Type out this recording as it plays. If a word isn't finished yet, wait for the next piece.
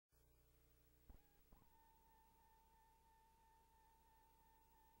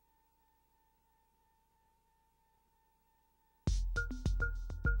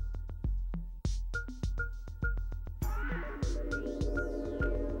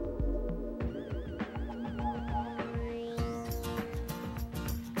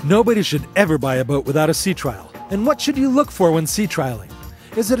Nobody should ever buy a boat without a sea trial. And what should you look for when sea trialing?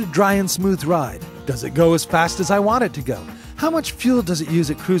 Is it a dry and smooth ride? Does it go as fast as I want it to go? How much fuel does it use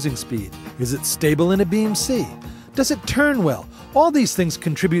at cruising speed? Is it stable in a beam sea? Does it turn well? All these things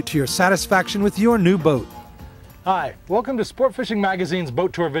contribute to your satisfaction with your new boat. Hi, welcome to Sport Fishing Magazine's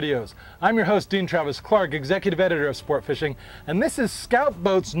Boat Tour videos. I'm your host, Dean Travis Clark, Executive Editor of Sport Fishing, and this is Scout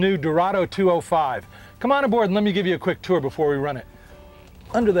Boat's new Dorado 205. Come on aboard and let me give you a quick tour before we run it.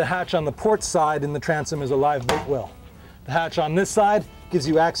 Under the hatch on the port side in the transom is a live bait well. The hatch on this side gives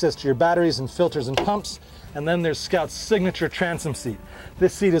you access to your batteries and filters and pumps, and then there's Scout's signature transom seat.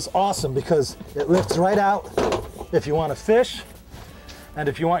 This seat is awesome because it lifts right out if you want to fish, and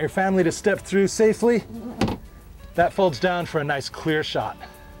if you want your family to step through safely, that folds down for a nice clear shot.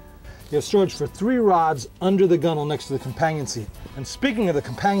 You have storage for 3 rods under the gunnel next to the companion seat. And speaking of the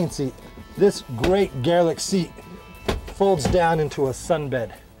companion seat, this great Garlic seat folds down into a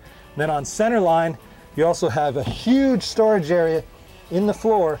sunbed. Then on center line, you also have a huge storage area in the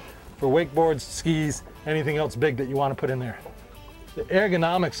floor for wakeboards, skis, anything else big that you want to put in there. The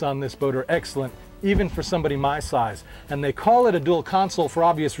ergonomics on this boat are excellent, even for somebody my size. And they call it a dual console for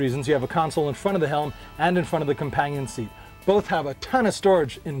obvious reasons. You have a console in front of the helm and in front of the companion seat. Both have a ton of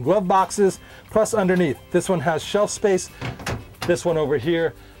storage in glove boxes, plus underneath. This one has shelf space. This one over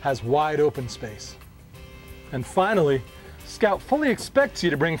here has wide open space. And finally, Scout fully expects you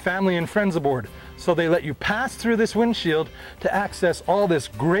to bring family and friends aboard, so they let you pass through this windshield to access all this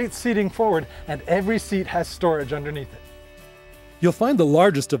great seating forward, and every seat has storage underneath it. You'll find the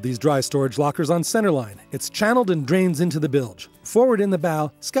largest of these dry storage lockers on centerline. It's channeled and drains into the bilge. Forward in the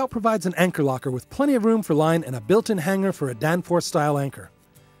bow, Scout provides an anchor locker with plenty of room for line and a built-in hanger for a Danforth-style anchor.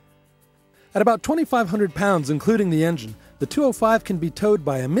 At about 2,500 pounds, including the engine, the 205 can be towed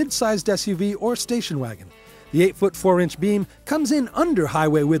by a mid-sized SUV or station wagon. The 8-foot 4-inch beam comes in under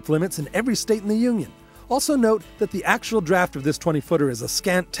highway width limits in every state in the Union. Also note that the actual draft of this 20-footer is a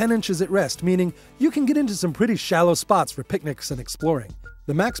scant 10 inches at rest, meaning you can get into some pretty shallow spots for picnics and exploring.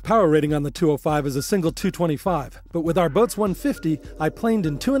 The max power rating on the 205 is a single 225, but with our boat's 150, I planed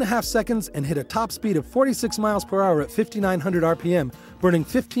in 2.5 seconds and hit a top speed of 46 miles per hour at 5,900 RPM, burning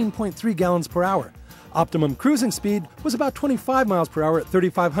 15.3 gallons per hour. Optimum cruising speed was about 25 miles per hour at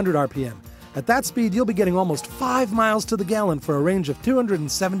 3,500 RPM. At that speed, you'll be getting almost 5 miles to the gallon for a range of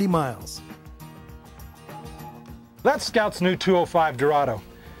 270 miles. That's Scout's new 205 Dorado.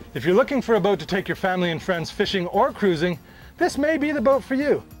 If you're looking for a boat to take your family and friends fishing or cruising, this may be the boat for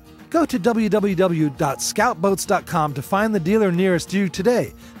you. Go to www.scoutboats.com to find the dealer nearest you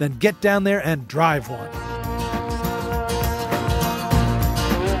today, then get down there and drive one.